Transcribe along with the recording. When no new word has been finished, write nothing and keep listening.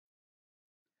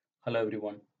Hello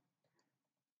everyone,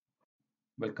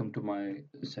 welcome to my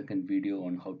second video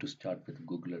on how to start with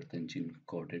Google Earth Engine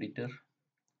code editor.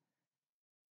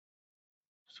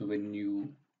 So when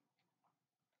you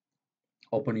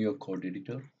open your code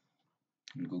editor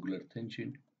in Google Earth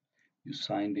Engine, you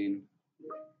signed in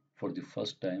for the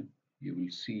first time, you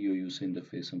will see your user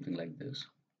interface something like this.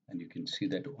 And you can see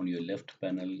that on your left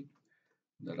panel,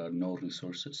 there are no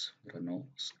resources, there are no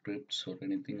scripts or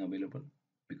anything available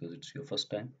because it's your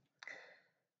first time.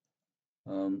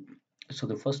 Um, so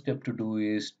the first step to do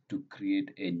is to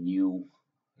create a new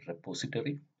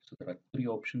repository. So there are three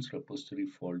options: repository,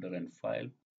 folder, and file.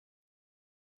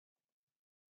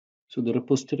 So the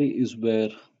repository is where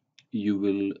you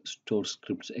will store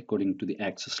scripts according to the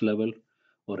access level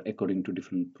or according to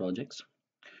different projects.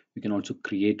 You can also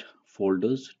create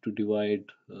folders to divide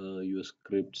your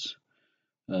scripts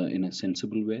in a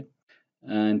sensible way.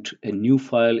 And a new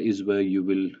file is where you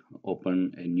will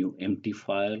open a new empty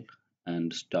file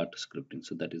and start scripting.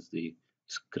 So that is the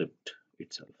script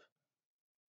itself.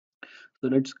 So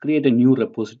let's create a new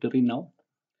repository now.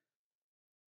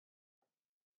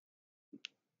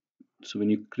 So when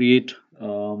you create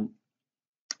a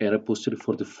repository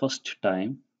for the first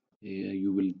time,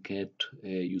 you will get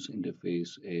a user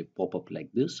interface, a pop-up like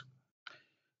this.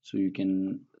 So you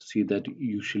can see that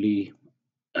usually,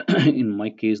 in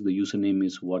my case, the username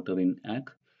is water in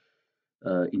ag.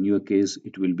 In your case,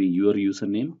 it will be your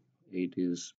username. It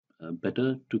is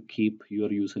better to keep your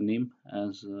username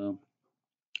as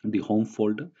the home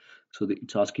folder. So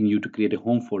it's asking you to create a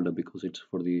home folder because it's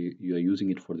for the you are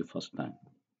using it for the first time.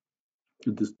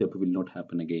 This step will not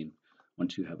happen again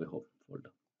once you have a home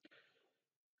folder.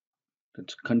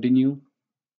 Let's continue.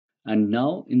 And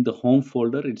now in the home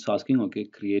folder, it's asking, okay,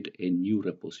 create a new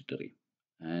repository.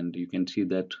 And you can see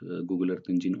that Google Earth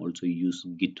Engine also use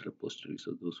Git repository.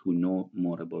 So those who know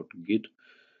more about Git,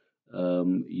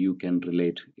 you can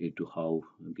relate it to how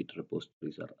Git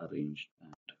repositories are arranged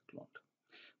and cloned.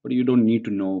 But you don't need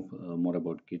to know more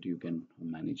about Git. You can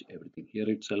manage everything here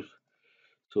itself.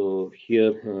 So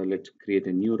here, let's create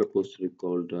a new repository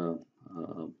called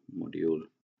module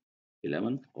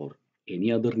 11 or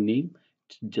any other name.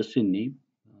 It's just a name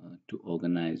to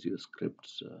organize your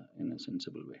scripts in a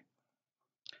sensible way.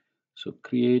 So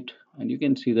create, and you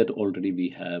can see that already we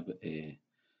have a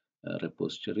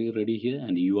repository ready here,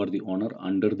 and you are the owner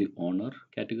under the owner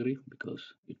category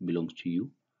because it belongs to you.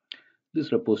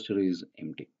 This repository is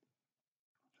empty.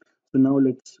 So now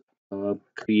let's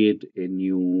create a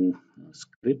new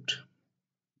script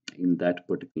in that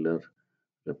particular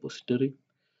repository.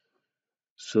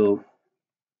 So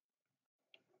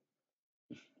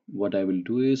what I will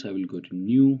do is I will go to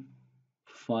new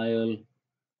file,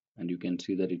 and you can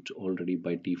see that it already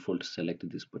by default selected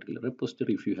this particular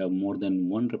repository. If you have more than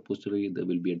one repository, there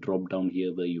will be a drop down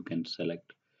here where you can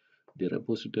select the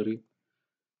repository.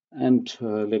 And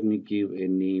let me give a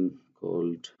name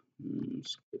called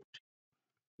script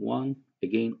one.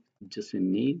 Again, just a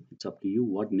name. It's up to you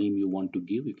what name you want to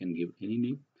give. You can give any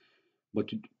name, but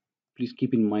please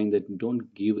keep in mind that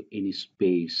don't give any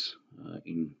space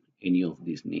in any of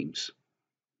these names.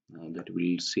 That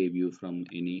will save you from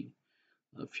any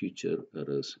future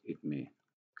errors it may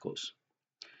cause.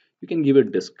 You can give a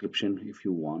description if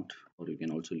you want, or you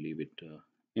can also leave it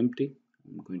empty.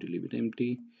 I'm going to leave it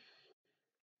empty.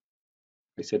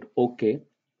 I said OK.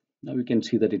 Now you can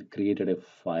see that it created a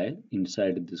file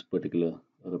inside this particular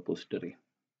repository,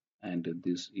 and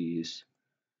this is,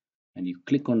 and you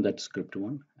click on that script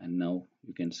one, and now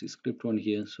you can see script one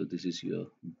here. So this is your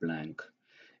blank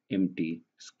empty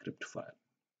script file.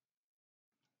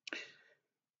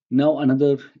 Now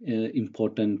another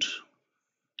important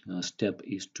step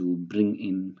is to bring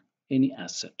in any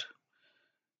asset.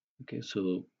 Okay,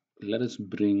 so let us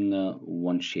bring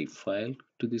one shapefile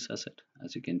to this asset.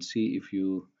 As you can see, if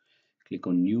you click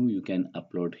on new, you can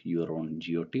upload your own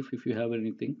geotiff if you have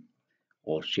anything,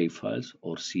 or shapefiles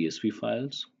or CSV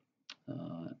files,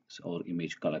 or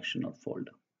image collection or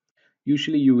folder.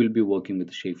 Usually you will be working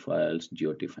with shapefiles,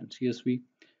 geotiff, and CSV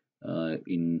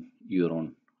in your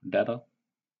own data.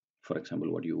 For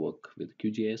example, what you work with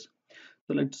QGIS.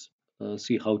 So let's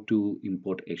see how to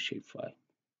import a shapefile.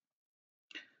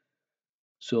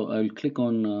 So I will click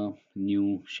on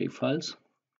new shapefiles.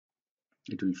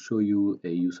 It will show you a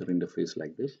user interface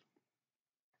like this.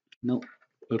 Now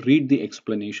read the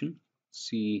explanation.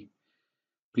 See,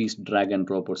 please drag and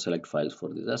drop or select files for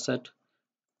this asset.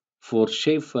 For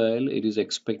shapefile, it is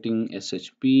expecting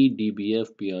SHP,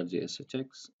 DBF, PRJ,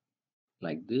 SHX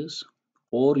like this,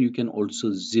 or you can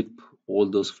also zip all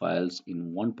those files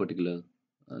in one particular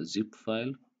zip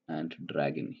file and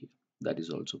drag in here. That is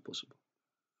also possible.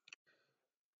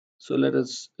 So let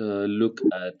us look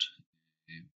at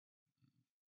a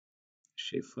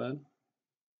shapefile.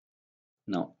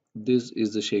 Now, this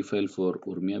is the shapefile for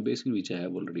Urmia Basin, which I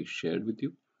have already shared with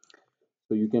you.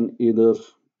 So you can either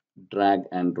drag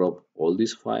and drop all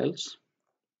these files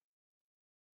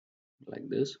like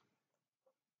this.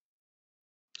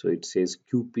 So it says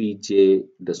QPJ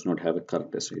does not have a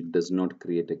character. It does not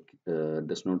create a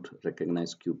does not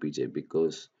recognize QPJ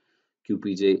because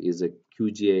QPJ is a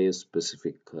QGIS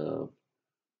specific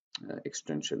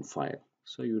extension file.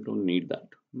 So you don't need that.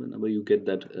 Whenever you get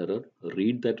that error,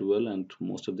 read that well, and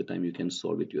most of the time you can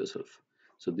solve it yourself.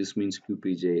 So this means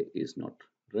QPJ is not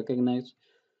recognized.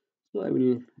 So I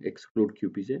will exclude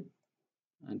QPJ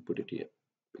and put it here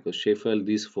because shapefile,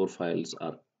 these four files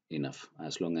are enough.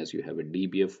 As long as you have a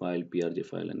dbf file, prj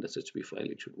file, and shp file,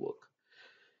 it should work.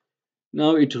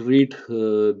 Now it read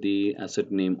the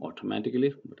asset name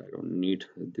automatically, but I don't need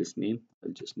this name.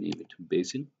 I'll just name it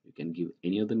basin. You can give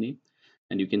any other name,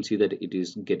 and you can see that it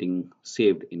is getting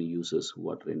saved in users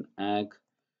water in ag,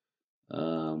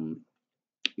 um,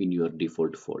 in your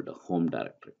default folder home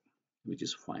directory, which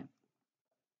is fine.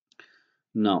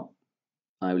 Now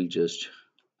I will just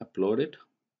upload it.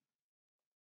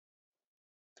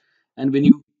 And when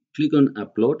you click on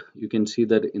upload, you can see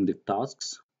that in the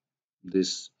tasks,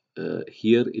 this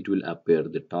here it will appear,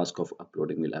 the task of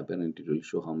uploading will appear, and it will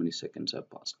show how many seconds have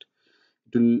passed.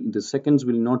 The seconds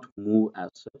will not move as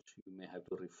such. You may have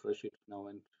to refresh it now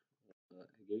and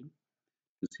again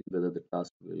to see whether the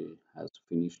task will has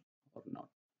finished or not.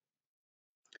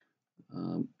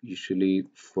 Usually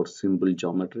for simple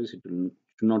geometries, it will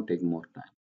should not take more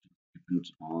time.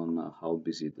 Depends on how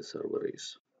busy the server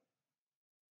is.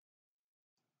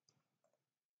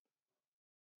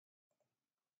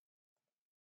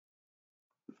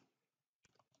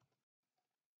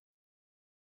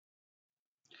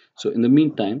 So in the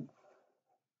meantime,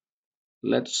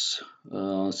 let's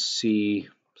see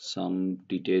some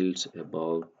details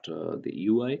about the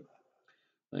UI.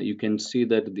 You can see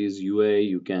that this UI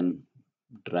you can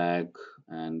drag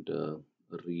and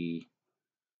re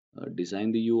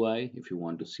design the UI if you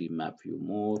want to see map view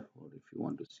more, or if you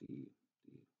want to see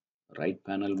the right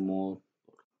panel more,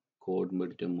 or code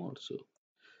editor more. So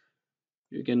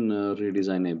you can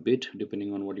redesign a bit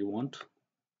depending on what you want.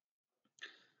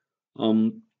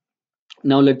 Um,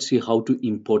 Now let's see how to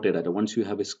import a data. Once you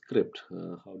have a script,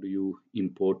 how do you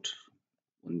import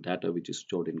data which is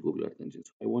stored in Google Earth Engine?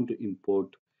 So I want to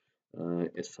import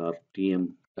SRTM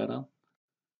data.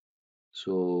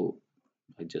 So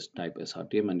I just type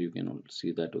SRTM and you can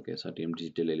see that, okay, SRTM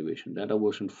digital elevation data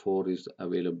version 4 is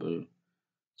available.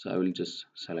 So I will just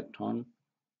select on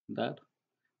that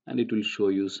and it will show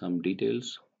you some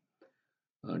details,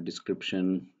 description,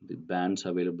 the bands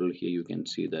available here. You can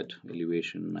see that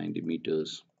elevation 90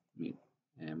 meters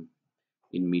um,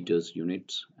 in meters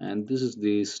units, and this is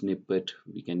the snippet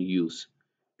we can use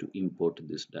to import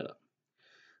this data.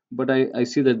 But I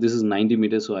see that this is 90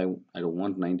 meters, so I don't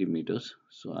want 90 meters,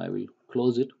 so I will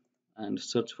close it and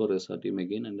search for SRTM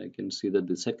again, and I can see that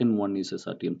the second one is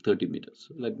SRTM 30 meters.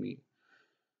 So let me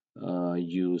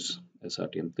use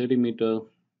SRTM 30 meter,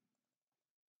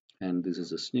 and this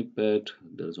is a snippet.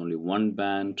 There is only one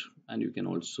band, and you can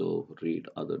also read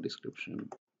other description,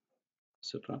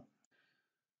 etc.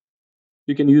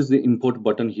 You can use the import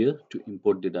button here to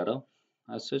import the data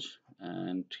as such,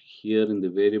 and here in the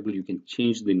variable you can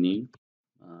change the name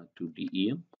to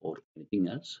DEM or anything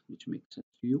else which makes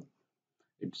sense to you.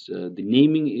 It's the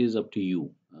naming is up to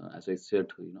you. As I said,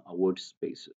 avoid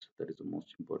spaces. That is the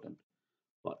most important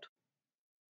part.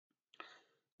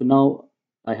 So now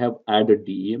I have added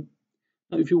DEM.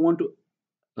 Now if you want to,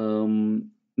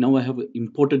 now I have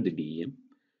imported the DEM.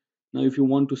 Now if you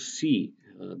want to see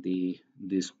the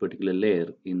this particular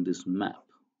layer in this map,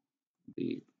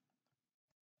 the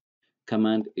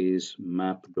command is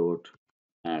map dot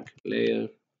add layer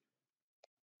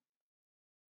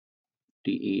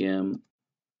dem,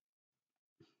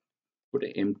 put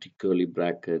an empty curly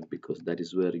bracket because that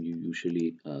is where you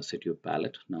usually set your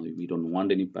palette. Now we don't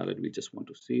want any palette, we just want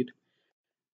to see it,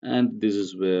 and this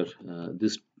is where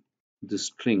this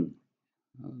string,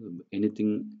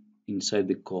 anything inside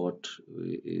the quote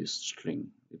is string.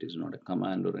 It is not a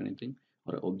command or anything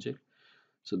or an object.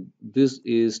 So this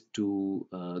is to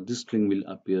this string will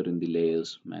appear in the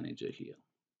layers manager here.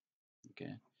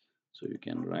 Okay, so you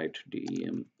can write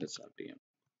dem srtm.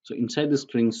 So inside the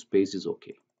string, space is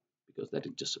okay because that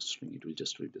is just a string. It will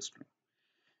just read the string.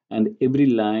 And every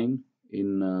line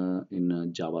in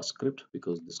JavaScript,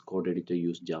 because this code editor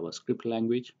use JavaScript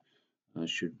language,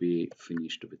 should be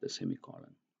finished with a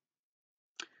semicolon.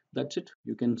 That's it.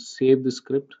 You can save the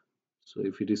script. So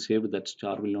if it is saved, that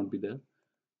star will not be there.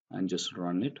 And just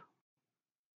run it,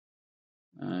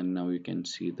 and now you can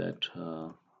see that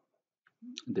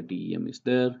the DEM is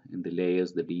there in the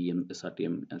layers. The DEM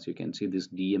SRTM, as you can see, this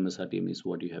DEM SRTM is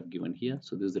what you have given here.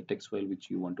 So this is the text file which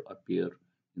you want to appear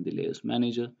in the layers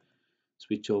manager.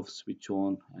 Switch off, switch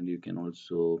on, and you can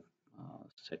also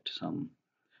set some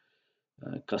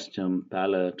custom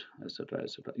palette, etc.,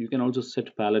 etc. You can also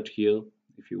set palette here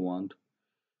if you want.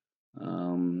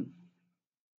 um,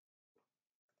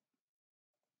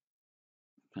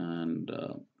 and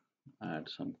add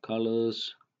some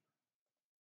colors.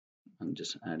 I'm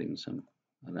just adding some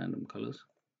random colors.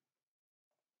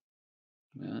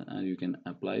 Yeah, and you can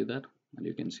apply that, and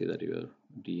you can see that your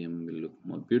DM will look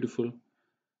more beautiful.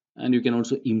 And you can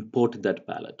also import that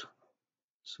palette.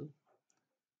 So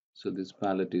this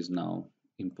palette is now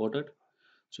imported.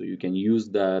 So you can use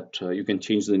that. You can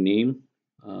change the name,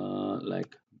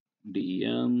 like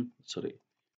DEM. Sorry,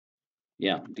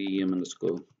 yeah, DEM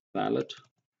underscore palette,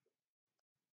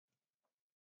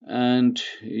 and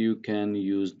you can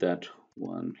use that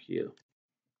one here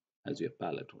as your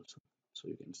palette also. So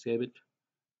you can save it,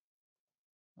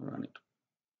 run it.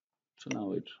 So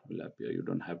now it will appear. You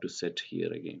don't have to set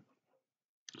here again.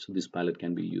 So this palette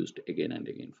can be used again and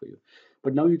again for you.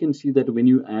 But now you can see that when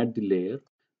you add the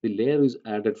layer is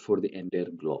added for the entire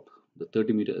globe. The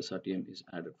 30-meter SRTM is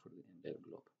added for the entire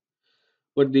globe.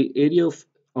 But the area of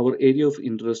our area of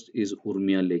interest is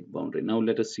Urmia Lake boundary. Now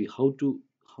let us see how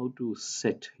to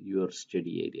set your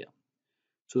study area.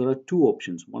 So there are two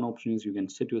options. One option is you can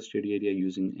set your study area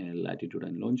using a latitude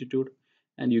and longitude,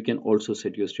 and you can also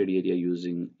set your study area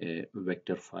using a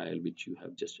vector file which you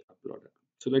have just uploaded.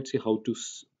 So let's see how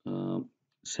to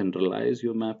centralize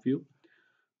your map view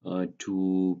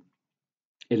to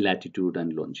a latitude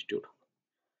and longitude.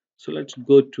 So let's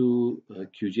go to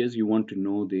QGIS. You want to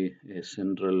know the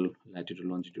central latitude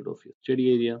longitude of your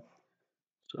study area.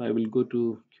 So I will go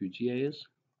to QGIS,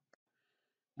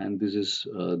 and this is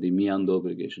the Miando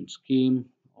aggregation scheme,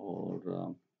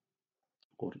 or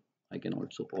I can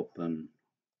also open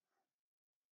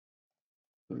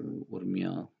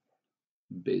Urmia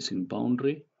basin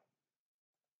boundary.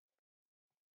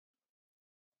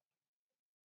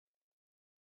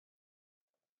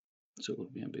 So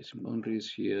Urmia basin boundary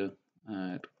is here,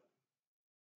 and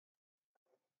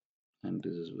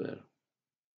this is where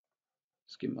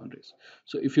scheme boundaries.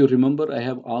 So if you remember, I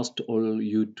have asked all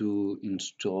you to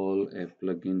install a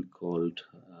plugin called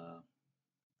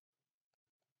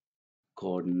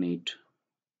coordinate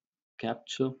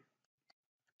capture,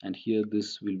 and here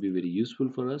this will be very useful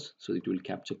for us. So it will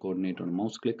capture coordinate on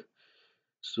mouse click.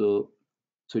 So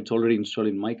it's already installed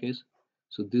in my case.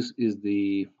 So this is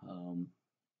the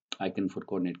icon for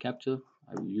coordinate capture.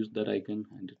 I will use that icon,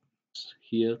 and it's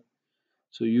here.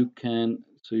 So you can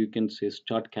say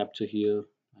start capture here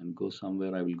and go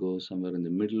somewhere. I will go somewhere in the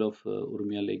middle of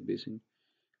Urmia Lake Basin.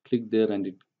 Click there, and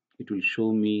it will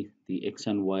show me the X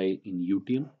and Y in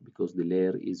UTM because the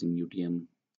layer is in UTM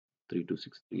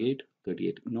 32638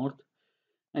 38 north,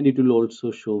 and it will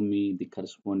also show me the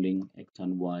corresponding X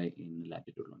and Y in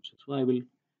latitude longitude. So I will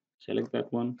select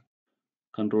that one,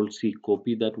 Control C,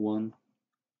 copy that one,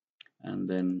 and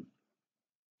then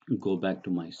go back to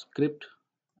my script,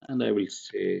 and I will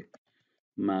say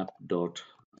map dot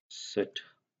set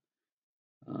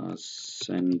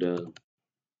sender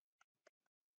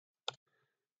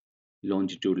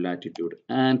longitude latitude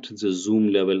and the zoom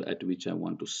level at which I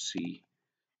want to see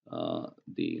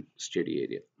the study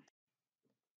area.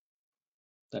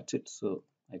 That's it. So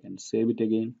I can save it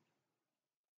again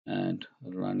and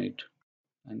run it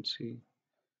and see.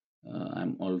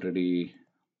 I'm already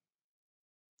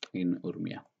in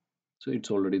Urmia. So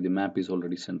it's already, the map is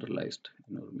already centralized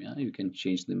in Urmia. You can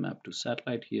change the map to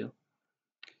satellite here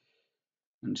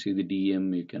and see the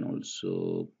DM. You can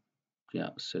also, yeah,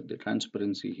 set the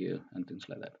transparency here and things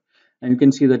like that. And you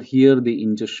can see that here the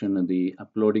ingestion and the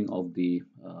uploading of the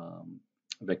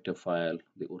vector file,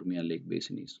 the Urmia Lake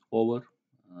Basin, is over.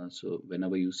 So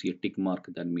whenever you see a tick mark,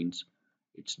 that means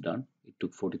it's done. It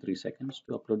took 43 seconds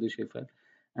to upload the shapefile.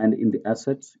 And in the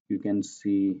assets, you can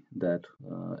see that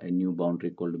a new boundary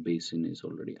called basin is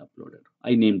already uploaded.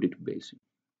 I named it basin.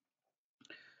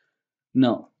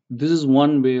 Now, this is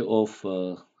one way of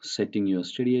setting your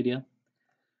study area.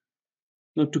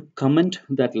 Now, to comment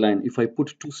that line, if I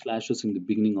put two slashes in the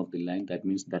beginning of the line, that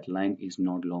means that line is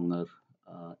no longer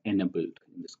enabled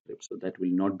in the script. So that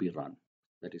will not be run.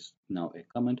 That is now a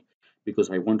comment, because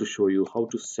I want to show you how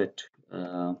to set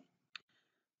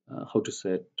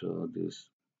this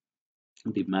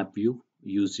the map view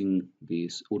using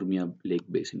this Urmia Lake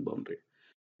Basin boundary.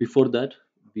 Before that,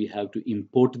 we have to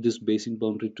import this basin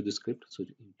boundary to the script. So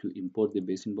to import the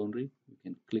basin boundary, you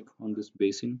can click on this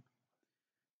basin,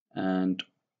 and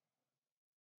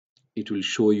it will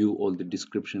show you all the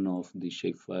description of the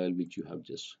shapefile which you have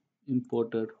just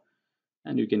imported,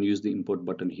 and you can use the import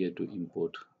button here to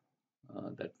import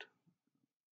that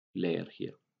layer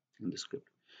here in the script.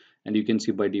 And you can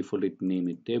see by default it name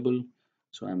it table,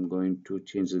 so I'm going to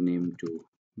change the name to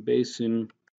basin,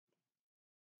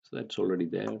 so that's already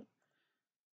there.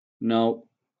 Now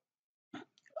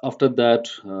after that,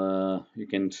 you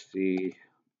can see,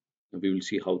 we will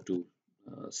see how to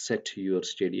set your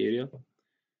steady area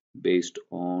based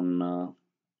on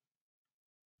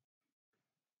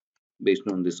based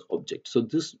on this object. So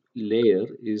this layer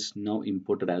is now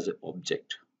imported as an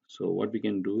object. So what we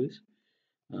can do is,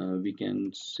 we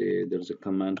can say there's a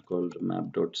command called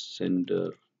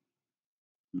map.sender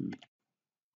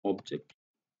object.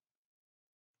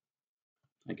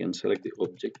 I can select the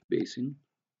object basin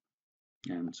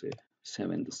and say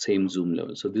 7, the same zoom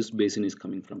level. So this basin is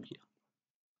coming from here.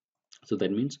 So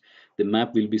that means the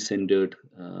map will be centered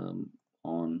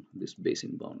on this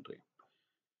basin boundary.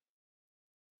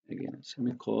 Again,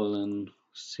 semicolon,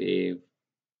 save,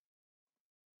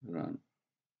 run.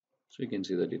 So you can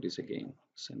see that it is again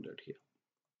centered here.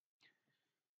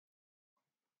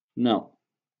 Now,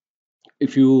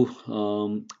 if you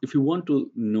want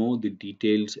to know the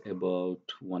details about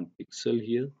one pixel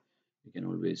here, you can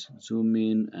always zoom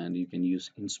in and you can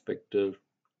use inspector.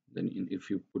 Then if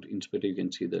you put inspector, you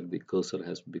can see that the cursor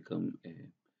has become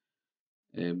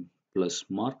a plus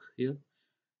mark here,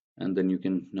 and then you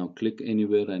can now click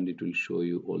anywhere and it will show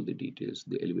you all the details: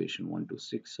 the elevation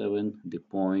 1267, the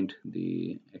point,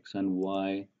 the x and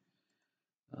y,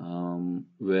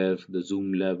 where the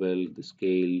zoom level, the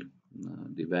scale,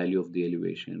 the value of the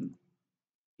elevation,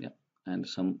 yeah, and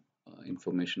some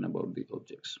information about the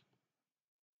objects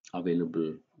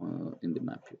available in the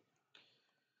map view.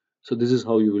 So this is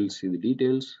how you will see the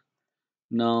details.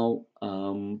 Now,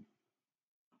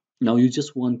 now you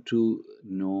just want to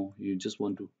know, you just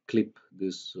want to clip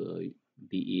this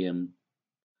DEM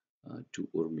to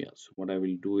Urmia. So what I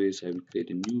will do is I will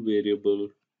create a new variable,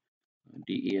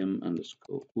 DEM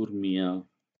underscore Urmia,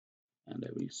 and I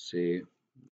will say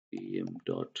DEM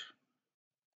dot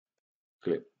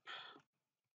clip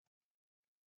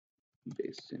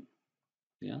basin.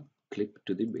 Yeah, clip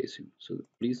to the basin. So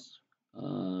please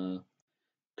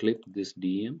clip this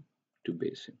DEM to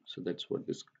basin. So that's what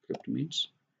this script means.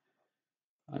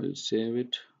 I will save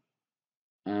it,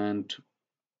 and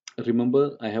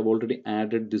remember I have already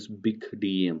added this big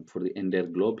DEM for the entire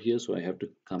globe here, so I have to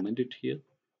comment it here.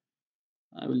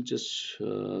 I will just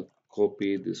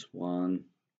copy this one,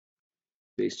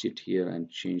 paste it here, and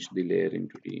change the layer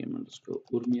into DEM underscore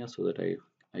Urmia so that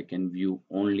I can view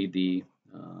only the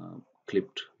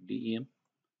clipped DEM.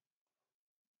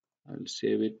 I will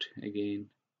save it again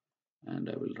and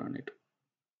I will run it.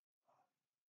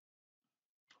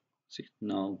 See,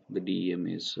 now the DEM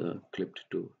is clipped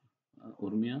to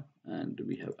Urmia, and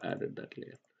we have added that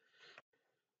layer.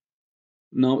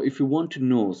 Now, if you want to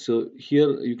know, so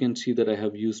here you can see that I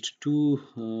have used two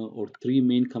or three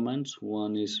main commands.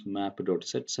 One is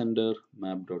map.setSender,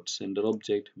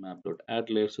 map.senderObject,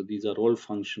 map.addLayer. So these are all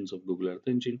functions of Google Earth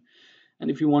Engine.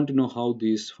 And if you want to know how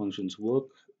these functions work,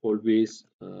 always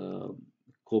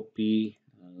copy,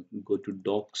 go to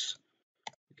docs.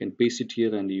 You can paste it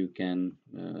here, and you can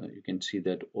see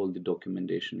that all the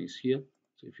documentation is here.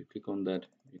 So if you click on that,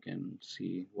 you can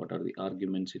see what are the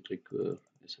arguments it requires,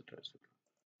 etc., etc.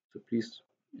 So please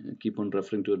keep on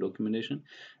referring to a documentation,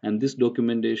 and this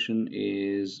documentation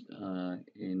is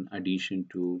in addition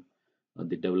to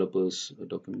the developers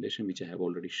documentation, which I have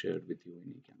already shared with you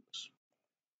in eCampus.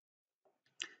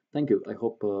 Thank you. I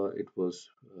hope it was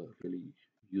really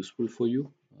useful for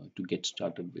you to get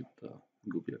started with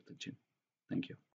Google Earth Engine. Thank you.